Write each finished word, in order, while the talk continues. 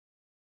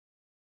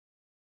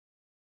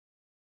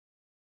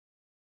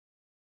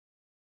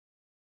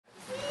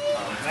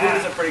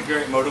pretty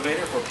great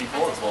motivator for people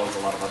as well as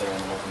a lot of other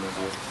animals in the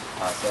zoo.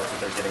 So that's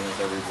what they're getting as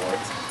their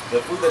rewards. The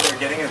food that they're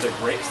getting is their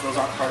grapes. Those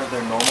aren't part of their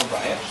normal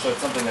diet, so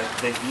it's something that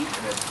they eat,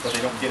 but they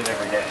don't get it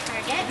every day.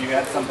 If you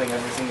had something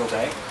every single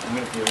day,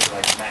 even if you ate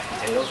like mashed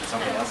potatoes or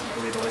something else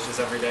equally delicious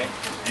every day,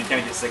 you'd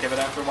kind of get sick of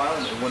it after a while,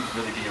 and it wouldn't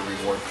really be a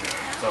reward for you.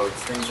 So it's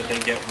things that they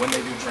get when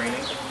they do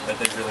training that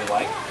they really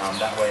like.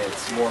 That way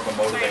it's more of a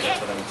motivator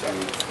for them to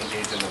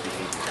engage in the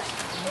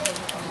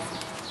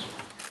behaviors.